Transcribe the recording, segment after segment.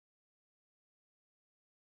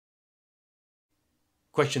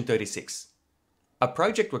Question 36. A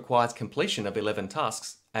project requires completion of 11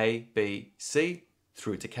 tasks A, B, C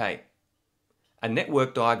through to K. A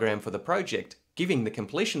network diagram for the project giving the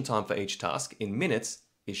completion time for each task in minutes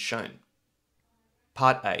is shown.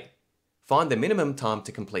 Part A. Find the minimum time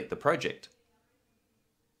to complete the project.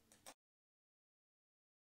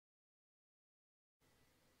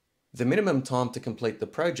 The minimum time to complete the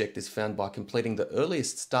project is found by completing the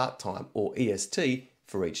earliest start time, or EST,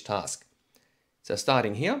 for each task. So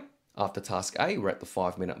starting here, after task A, we're at the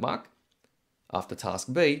 5-minute mark. After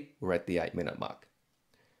task B, we're at the 8-minute mark.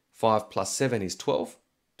 5 plus 7 is 12.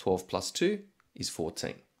 12 plus 2 is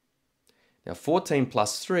 14. Now 14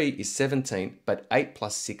 plus 3 is 17, but 8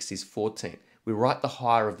 plus 6 is 14. We write the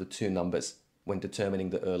higher of the two numbers when determining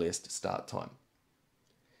the earliest start time.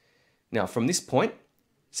 Now from this point,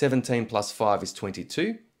 17 plus 5 is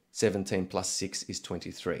 22, 17 plus 6 is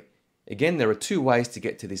 23. Again, there are two ways to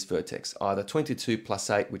get to this vertex, either 22 plus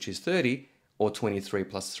 8, which is 30, or 23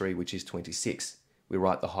 plus 3, which is 26. We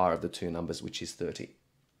write the higher of the two numbers, which is 30.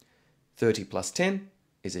 30 plus 10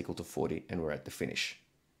 is equal to 40, and we're at the finish.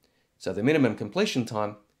 So the minimum completion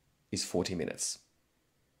time is 40 minutes.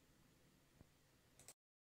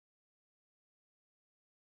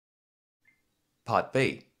 Part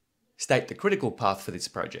B. State the critical path for this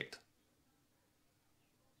project.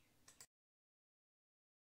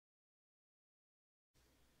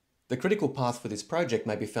 The critical path for this project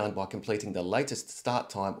may be found by completing the latest start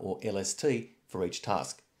time, or LST, for each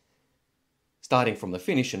task. Starting from the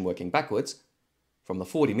finish and working backwards, from the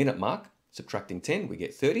 40-minute mark, subtracting 10, we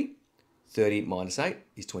get 30. 30 minus 8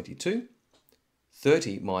 is 22.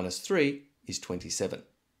 30 minus 3 is 27.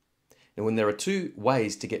 Now when there are two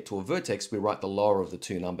ways to get to a vertex, we write the lower of the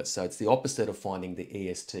two numbers. So it's the opposite of finding the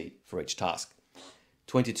EST for each task.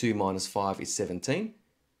 22 minus 5 is 17.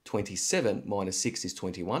 27 minus 6 is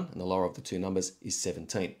 21, and the lower of the two numbers is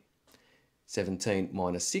 17. 17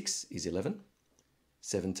 minus 6 is 11.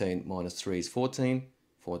 17 minus 3 is 14.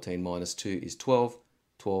 14 minus 2 is 12.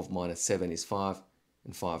 12 minus 7 is 5.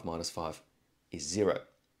 And 5 minus 5 is 0.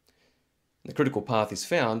 The critical path is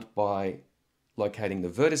found by locating the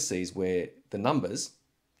vertices where the numbers,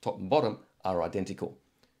 top and bottom, are identical.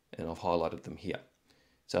 And I've highlighted them here.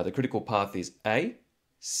 So the critical path is A,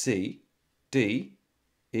 C, D,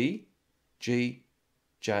 E, G,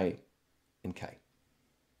 J, and K.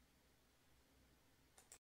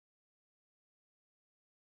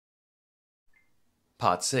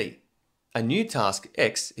 Part C. A new task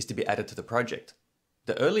X is to be added to the project.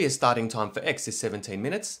 The earliest starting time for X is 17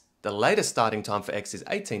 minutes, the latest starting time for X is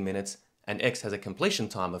 18 minutes, and X has a completion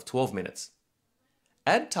time of 12 minutes.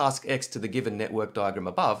 Add task X to the given network diagram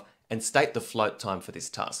above and state the float time for this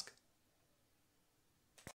task.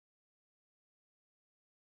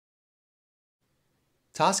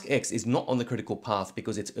 Task X is not on the critical path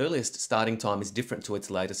because its earliest starting time is different to its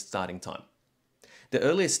latest starting time. The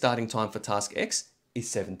earliest starting time for task X is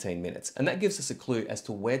 17 minutes, and that gives us a clue as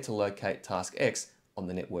to where to locate task X on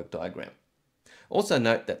the network diagram. Also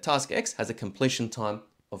note that task X has a completion time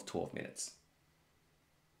of 12 minutes.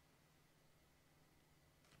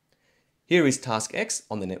 Here is task X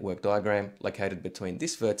on the network diagram located between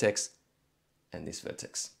this vertex and this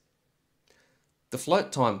vertex. The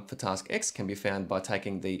float time for task X can be found by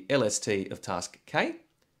taking the LST of task K,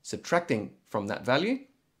 subtracting from that value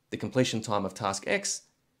the completion time of task X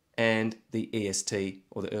and the EST,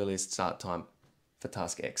 or the earliest start time for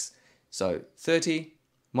task X. So 30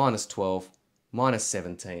 minus 12 minus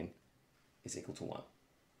 17 is equal to 1.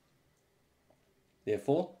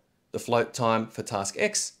 Therefore, the float time for task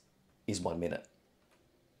X is 1 minute.